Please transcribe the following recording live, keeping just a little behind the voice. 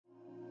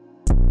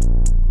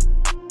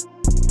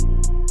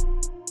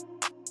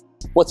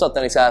What's up,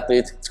 Thenx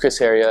athletes? It's Chris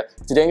Heria.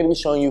 Today I'm going to be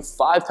showing you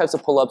 5 types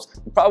of pull-ups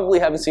you probably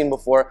haven't seen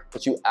before,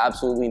 but you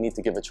absolutely need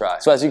to give a try.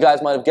 So as you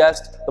guys might have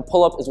guessed, the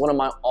pull-up is one of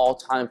my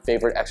all-time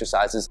favorite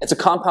exercises. It's a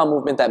compound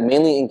movement that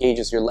mainly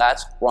engages your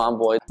lats,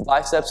 rhomboid,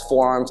 biceps,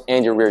 forearms,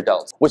 and your rear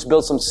delts, which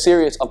builds some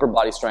serious upper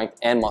body strength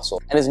and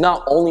muscle, and is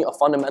not only a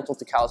fundamental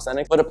to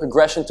calisthenics, but a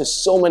progression to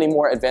so many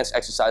more advanced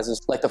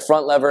exercises like the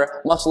front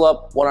lever, muscle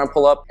up, one-arm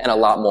pull-up, and a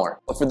lot more.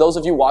 But for those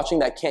of you watching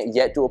that can't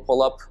yet do a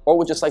pull-up or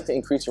would just like to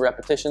increase your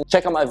repetition,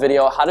 check out my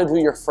video, how to do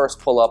your first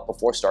pull-up,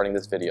 before starting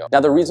this video. Now,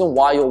 the reason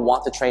why you'll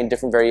want to train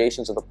different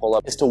variations of the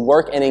pull-up is to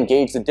work and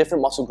engage the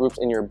different muscle groups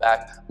in your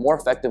back more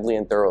effectively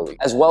and thoroughly,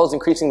 as well as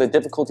increasing the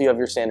difficulty of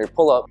your standard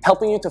pull-up,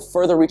 helping you to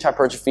further reach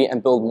hypertrophy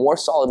and build more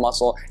solid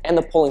muscle and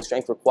the pulling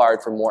strength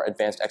required for more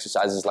advanced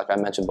exercises like I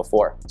mentioned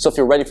before. So if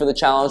you're ready for the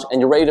challenge and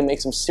you're ready to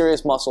make some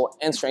serious muscle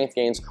and strength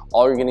gains,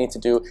 all you're gonna need to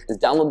do is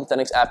download the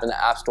Thenx app in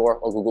the App Store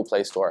or Google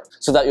Play Store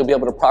so that you'll be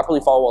able to properly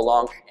follow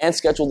along and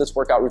schedule this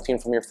workout routine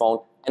from your phone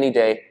any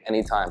day,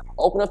 anytime.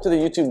 Open up to the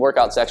YouTube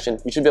workout section.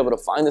 You should be able to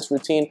find this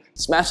routine,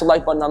 smash the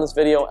like button on this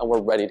video, and we're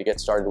ready to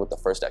get started with the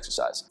first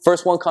exercise.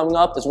 First one coming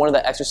up is one of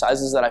the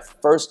exercises that I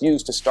first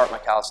used to start my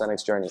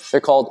calisthenics journey.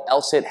 They're called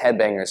L-sit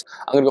headbangers.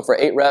 I'm gonna go for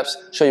 8 reps,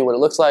 show you what it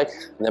looks like,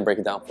 and then break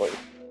it down for you.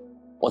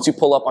 Once you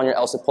pull up on your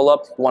L-sit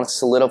pull-up, you want to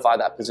solidify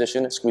that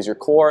position, squeeze your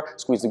core,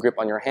 squeeze the grip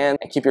on your hand,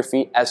 and keep your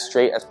feet as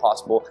straight as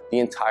possible the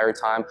entire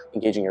time,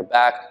 engaging your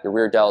back, your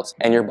rear delts,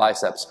 and your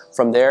biceps.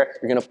 From there,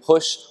 you're gonna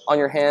push on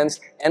your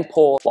hands and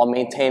pull while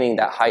maintaining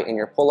that height in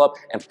your pull-up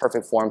and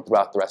perfect form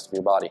throughout the rest of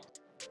your body.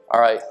 All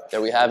right,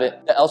 there we have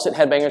it. The L-sit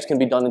headbangers can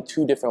be done in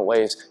 2 different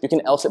ways. You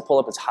can L-sit pull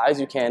up as high as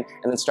you can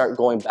and then start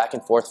going back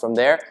and forth from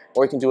there,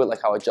 or you can do it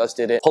like how I just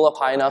did it. Pull up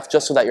high enough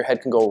just so that your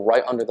head can go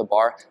right under the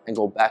bar and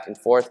go back and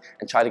forth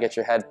and try to get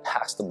your head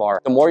past the bar.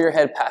 The more your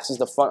head passes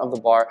the front of the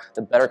bar,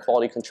 the better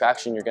quality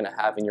contraction you're gonna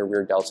have in your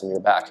rear delts and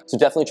your back. So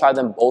definitely try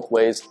them both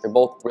ways. They're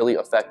both really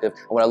effective.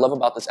 And what I love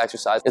about this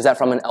exercise is that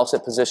from an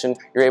L-sit position,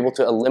 you're able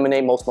to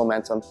eliminate most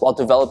momentum while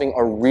developing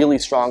a really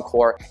strong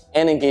core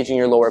and engaging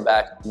your lower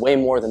back way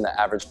more than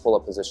the average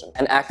pull-up position,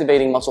 and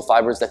activating muscle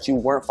fibers that you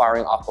weren't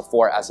firing off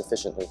before as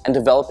efficiently, and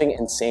developing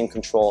insane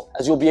control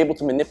as you'll be able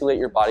to manipulate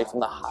your body from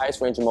the highest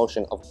range of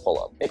motion of a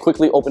pull-up. It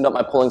quickly opened up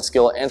my pulling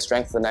skill and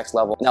strength to the next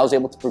level, and I was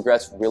able to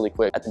progress really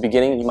quick. At the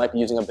beginning, you might be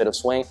using a bit of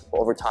swing,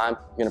 but over time,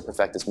 you're gonna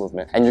perfect this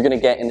movement, and you're gonna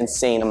get an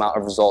insane amount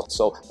of results.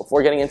 So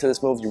before getting into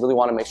this move, you really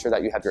wanna make sure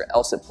that you have your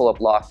L-sit pull-up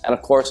locked, and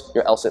of course,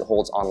 your L-sit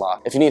holds on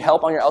lock. If you need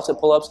help on your L-sit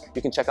pull-ups,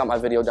 you can check out my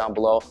video down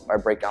below where I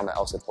break down the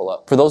L-sit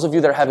pull-up. For those of you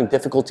that are having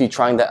difficulty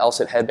trying the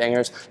L-sit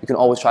headbangers, you can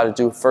always try to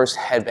do first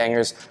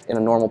headbangers in a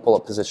normal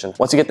pull-up position.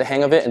 Once you get the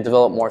hang of it and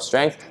develop more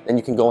strength, then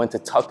you can go into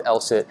tucked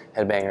L-sit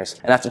headbangers.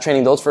 And after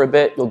training those for a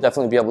bit, you'll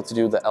definitely be able to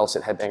do the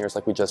L-sit headbangers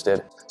like we just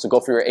did. So go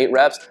for your 8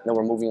 reps, and then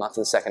we're moving on to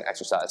the second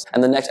exercise.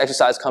 And the next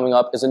exercise coming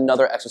up is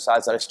another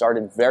exercise that I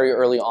started very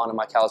early on in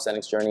my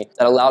calisthenics journey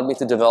that allowed me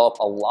to develop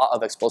a lot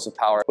of explosive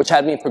power, which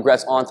had me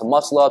progress on to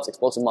muscle-ups,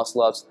 explosive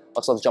muscle-ups,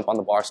 jump on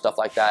the bar, stuff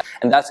like that.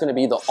 And that's gonna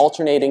be the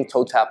alternating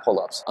toe tap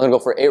pull-ups. I'm gonna go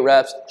for 8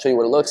 reps, show you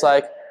what it looks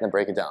like, and then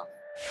break it down.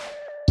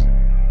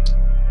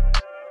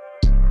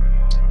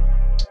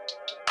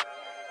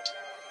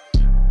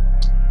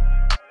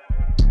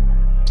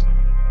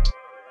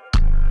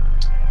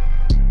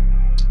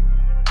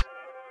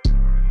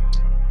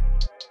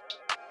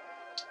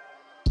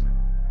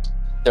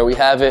 There we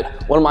have it,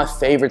 one of my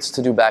favorites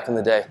to do back in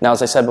the day. Now,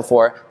 as I said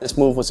before, this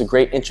move was a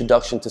great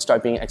introduction to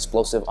start being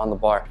explosive on the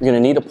bar. You're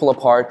gonna need to pull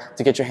up hard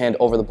to get your hand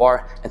over the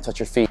bar and touch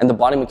your feet. And the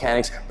body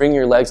mechanics, bring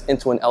your legs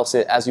into an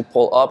L-sit as you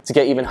pull up to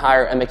get even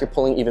higher and make your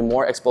pulling even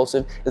more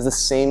explosive, is the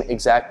same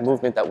exact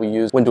movement that we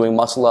use when doing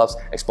muscle-ups,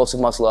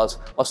 explosive muscle-ups,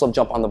 muscle-up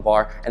jump on the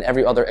bar, and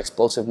every other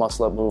explosive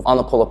muscle-up move on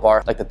the pull-up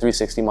bar, like the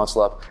 360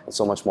 muscle-up, and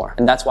so much more.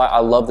 And that's why I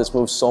love this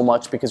move so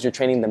much, because you're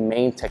training the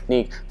main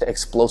technique to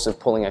explosive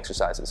pulling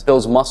exercises.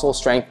 Builds muscle,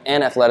 strength,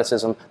 and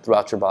athleticism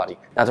throughout your body.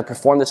 Now, to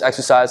perform this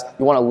exercise,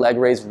 you want to leg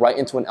raise right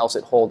into an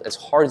L-sit hold as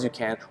hard as you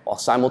can while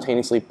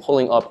simultaneously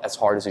pulling up as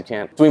hard as you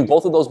can. Doing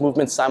both of those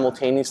movements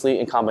simultaneously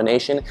in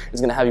combination is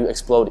going to have you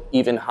explode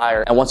even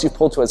higher. And once you've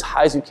pulled to as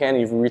high as you can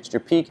and you've reached your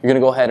peak, you're going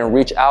to go ahead and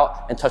reach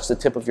out and touch the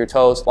tip of your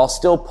toes while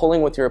still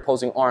pulling with your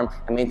opposing arm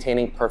and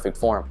maintaining perfect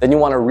form. Then you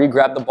want to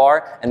re-grab the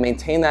bar and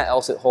maintain that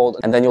L-sit hold,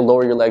 and then you'll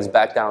lower your legs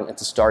back down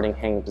into starting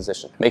hanging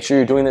position. Make sure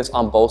you're doing this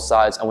on both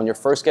sides, and when you're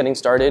first getting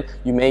started,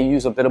 you may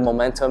use a bit of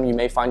momentum, you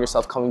may find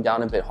yourself coming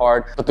down a bit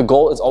hard, but the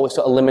goal is always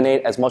to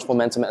eliminate as much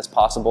momentum as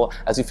possible.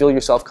 As you feel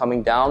yourself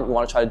coming down, you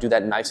want to try to do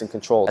that nice and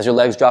controlled. As your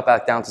legs drop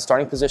back down to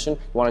starting position,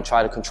 you want to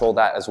try to control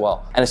that as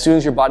well. And as soon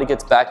as your body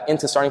gets back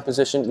into starting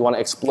position, you want to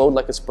explode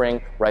like a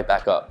spring right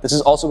back up. This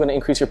is also going to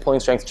increase your pulling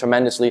strength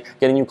tremendously,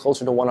 getting you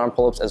closer to one-arm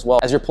pull-ups as well,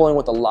 as you're pulling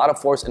with a lot of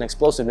force and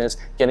explosiveness,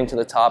 getting to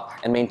the top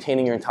and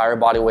maintaining your entire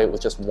body weight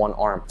with just one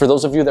arm. For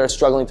those of you that are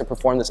struggling to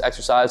perform this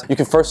exercise, you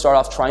can first start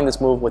off trying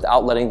this move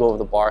without letting go of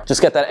the bar.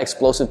 Just get that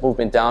explosive movement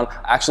movement down.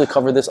 I actually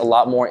cover this a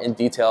lot more in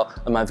detail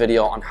in my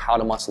video on how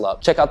to muscle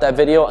up. Check out that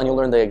video and you'll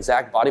learn the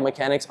exact body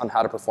mechanics on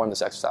how to perform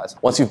this exercise.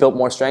 Once you've built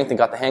more strength and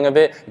got the hang of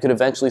it, you can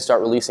eventually start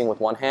releasing with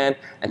one hand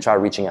and try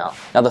reaching out.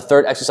 Now the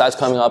third exercise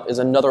coming up is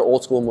another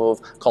old school move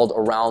called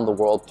around the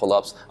world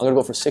pull-ups. I'm gonna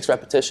go for 6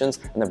 repetitions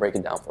and then break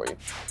it down for you.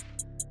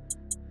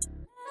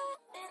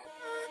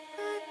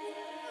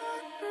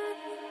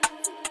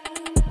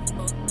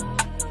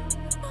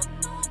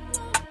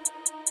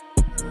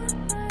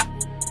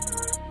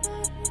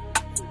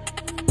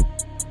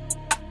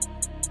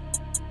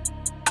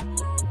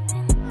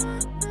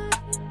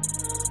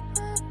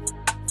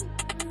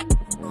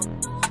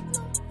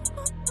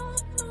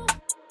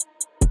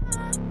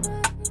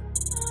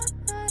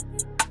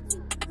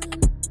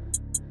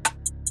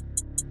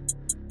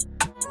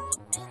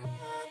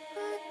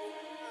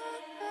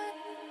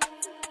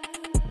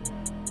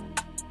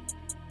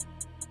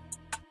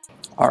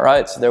 All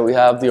right, so there we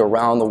have the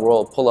around the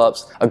world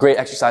pull-ups, a great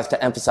exercise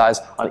to emphasize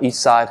on each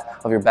side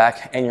of your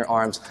back and your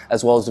arms,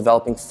 as well as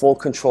developing full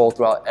control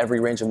throughout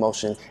every range of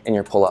motion in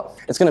your pull-up.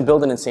 It's gonna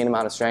build an insane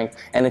amount of strength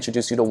and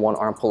introduce you to one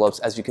arm pull-ups.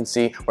 As you can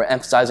see, we're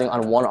emphasizing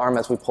on one arm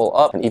as we pull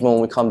up and even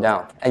when we come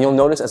down. And you'll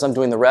notice as I'm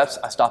doing the reps,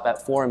 I stop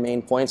at 4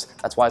 main points.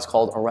 That's why it's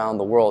called around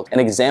the world. An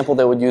example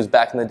they would use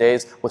back in the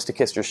days was to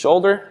kiss your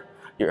shoulder,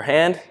 your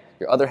hand,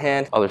 your other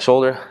hand, other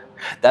shoulder.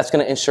 That's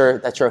going to ensure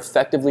that you're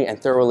effectively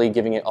and thoroughly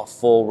giving it a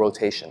full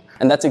rotation.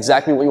 And that's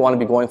exactly what you want to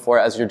be going for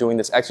as you're doing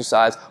this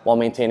exercise while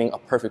maintaining a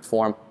perfect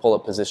form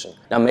pull-up position.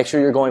 Now make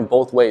sure you're going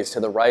both ways, to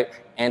the right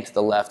and to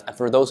the left. And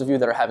for those of you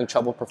that are having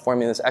trouble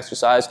performing this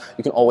exercise,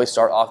 you can always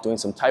start off doing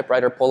some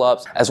typewriter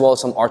pull-ups as well as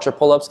some archer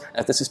pull-ups. And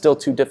if this is still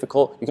too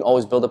difficult, you can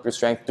always build up your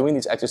strength doing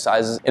these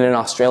exercises in an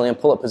Australian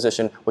pull-up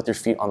position with your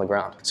feet on the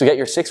ground. So get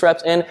your 6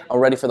 reps in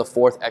and ready for the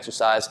 4th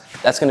exercise.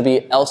 That's going to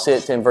be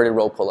L-sit to inverted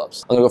row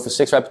pull-ups. I'm going to go for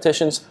 6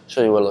 repetitions,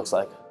 show you what it looks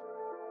like.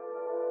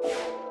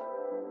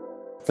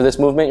 For this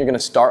movement, you're going to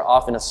start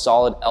off in a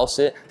solid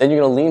L-sit, then you're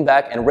going to lean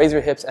back and raise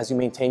your hips as you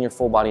maintain your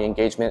full body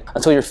engagement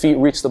until your feet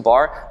reach the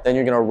bar. Then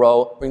you're going to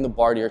row, bring the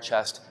bar to your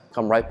chest,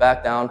 come right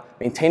back down,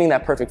 maintaining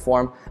that perfect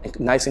form and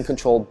nice and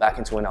controlled back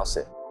into an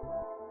L-sit.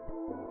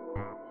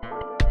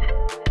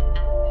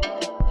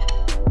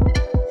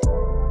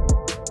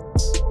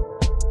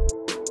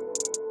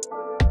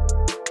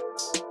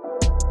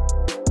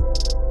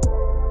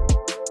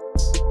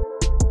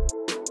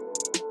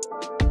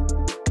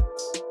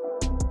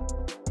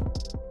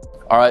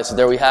 All right, so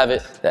there we have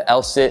it, the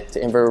L-sit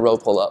to inverted row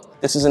pull-up.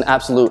 This is an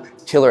absolute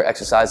killer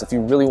exercise. If you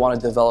really want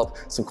to develop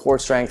some core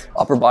strength,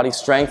 upper body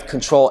strength,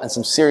 control, and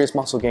some serious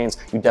muscle gains,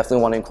 you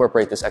definitely want to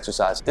incorporate this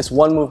exercise. This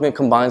one movement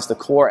combines the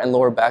core and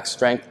lower back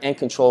strength and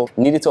control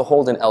needed to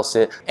hold an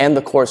L-sit and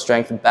the core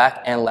strength,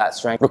 back and lat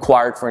strength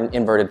required for an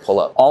inverted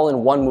pull-up. All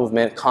in one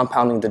movement,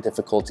 compounding the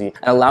difficulty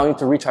and allowing you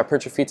to reach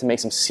hypertrophy to make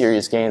some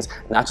serious gains,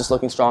 not just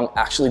looking strong,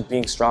 actually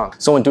being strong.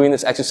 So when doing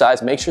this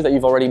exercise, make sure that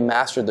you've already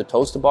mastered the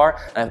toes to bar,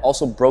 and I've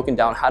also broken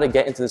down how to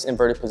get into this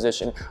inverted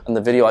position in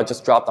the video I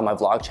just dropped on my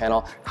vlog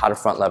channel, How to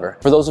Front Lever.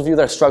 For those of you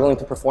that are struggling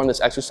to perform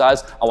this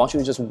exercise, I want you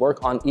to just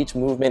work on each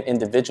movement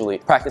individually.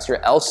 Practice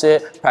your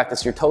L-sit,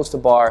 practice your toes to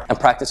bar, and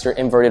practice your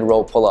inverted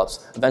row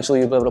pull-ups. Eventually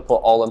you'll be able to put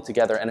all of them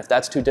together, and if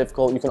that's too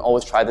difficult, you can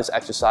always try this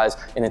exercise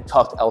in a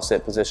tucked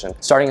L-sit position.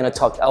 Starting in a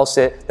tucked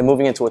L-sit, then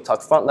moving into a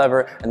tucked front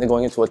lever, and then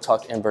going into a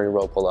tucked inverted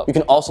row pull-up. You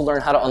can also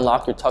learn how to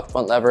unlock your tucked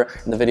front lever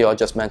in the video I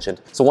just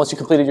mentioned. So once you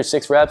completed your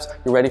 6 reps,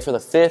 you're ready for the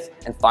 5th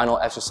and final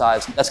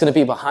exercise. That's gonna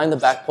be behind the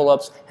back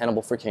pull-ups,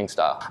 Hannibal for King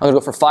style. I'm gonna go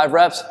for 5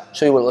 reps,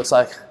 show you what it looks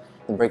like,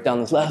 and break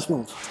down this last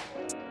move.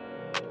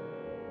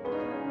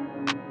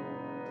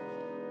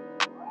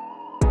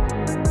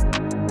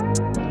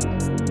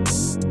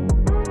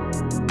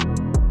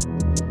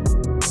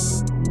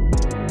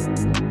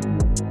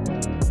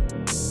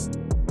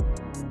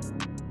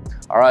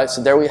 All right,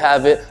 so there we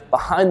have it,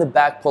 behind the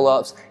back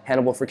pull-ups,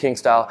 Hannibal for King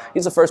style.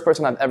 He's the first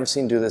person I've ever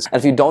seen do this. And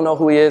if you don't know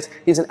who he is,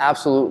 he's an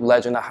absolute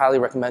legend. I highly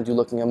recommend you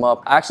looking him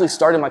up. I actually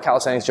started my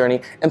calisthenics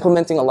journey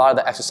implementing a lot of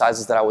the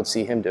exercises that I would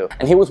see him do.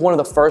 And he was one of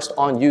the first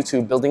on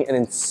YouTube building an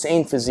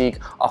insane physique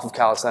off of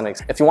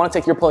calisthenics. If you want to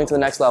take your pulling to the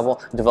next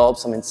level, develop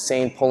some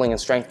insane pulling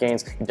and strength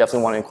gains, you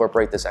definitely want to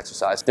incorporate this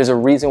exercise. There's a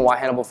reason why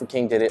Hannibal for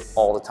King did it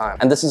all the time.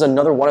 And this is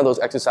another one of those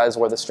exercises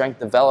where the strength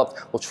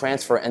developed will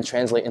transfer and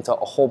translate into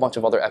a whole bunch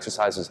of other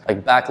exercises,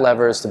 like back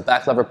levers to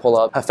back lever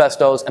pull-up,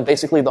 Hephaestos, and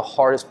basically the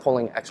hardest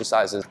pulling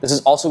exercises. This is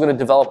also going to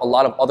develop a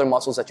lot of other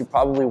muscles that you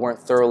probably weren't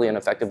thoroughly and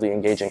effectively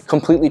engaging,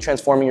 completely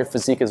transforming your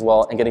physique as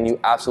well and getting you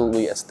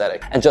absolutely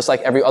aesthetic. And just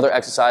like every other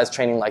exercise,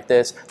 training like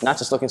this, not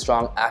just looking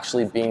strong,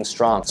 actually being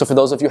strong. So for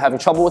those of you having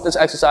trouble with this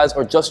exercise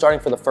or just starting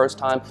for the first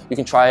time, you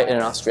can try it in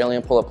an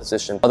Australian pull-up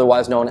position,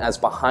 otherwise known as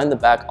behind the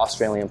back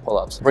Australian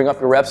pull-ups. Bring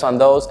up your reps on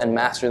those and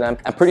master them,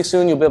 and pretty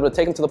soon you'll be able to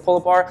take them to the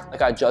pull-up bar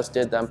like I just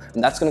did them,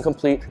 and that's going to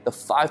complete the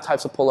 5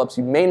 types of pull-ups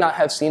you may not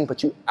have seen,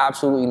 but you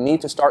absolutely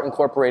need to start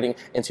incorporating incorporating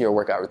into your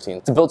workout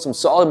routine to build some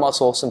solid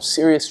muscle, some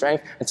serious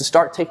strength, and to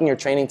start taking your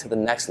training to the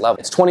next level.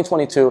 It's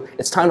 2022.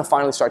 It's time to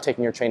finally start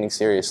taking your training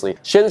seriously.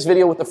 Share this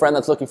video with a friend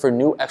that's looking for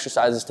new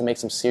exercises to make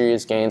some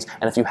serious gains.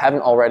 And if you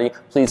haven't already,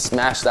 please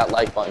smash that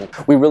like button.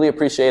 We really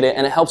appreciate it,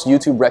 and it helps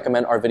YouTube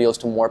recommend our videos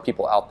to more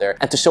people out there.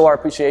 And to show our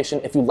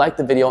appreciation, if you like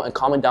the video and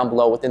comment down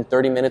below within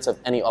 30 minutes of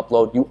any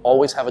upload, you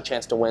always have a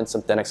chance to win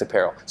some Thenx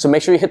apparel. So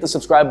make sure you hit the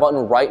subscribe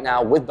button right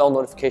now with bell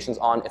notifications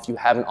on if you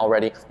haven't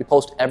already. We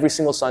post every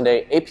single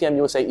Sunday, 8 p.m.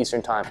 USA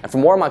Eastern Time. And for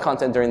more of my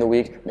content during the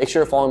week, make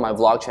sure you're following my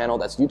vlog channel.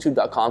 That's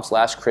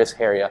youtube.com/Chris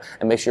Heria.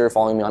 And make sure you're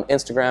following me on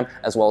Instagram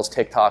as well as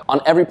TikTok.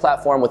 On every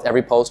platform with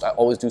every post, I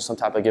always do some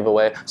type of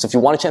giveaway. So if you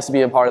want a chance to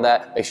be a part of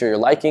that, make sure you're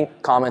liking,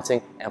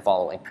 commenting, and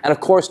following. And of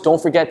course,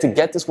 don't forget to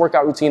get this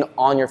workout routine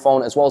on your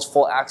phone as well as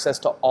full access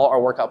to all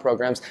our workout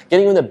programs,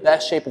 getting you in the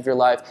best shape of your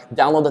life.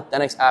 Download the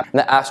Thenx app in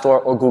the App Store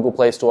or Google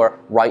Play Store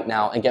right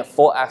now and get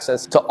full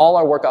access to all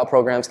our workout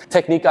programs.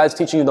 Technique guides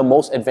teaching you the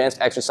most advanced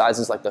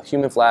exercises like the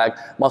human flag,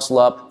 muscle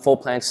up, full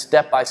planche,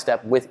 step by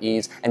step with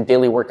ease, and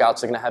daily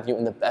workouts are gonna have you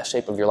in the best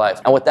shape of your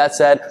life. And with that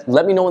said,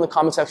 let me know in the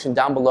comment section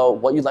down below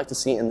what you'd like to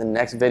see in the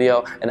next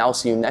video, and I'll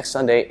see you next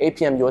Sunday, 8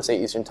 p.m. USA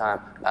Eastern Time.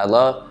 Bad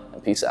love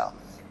and peace out.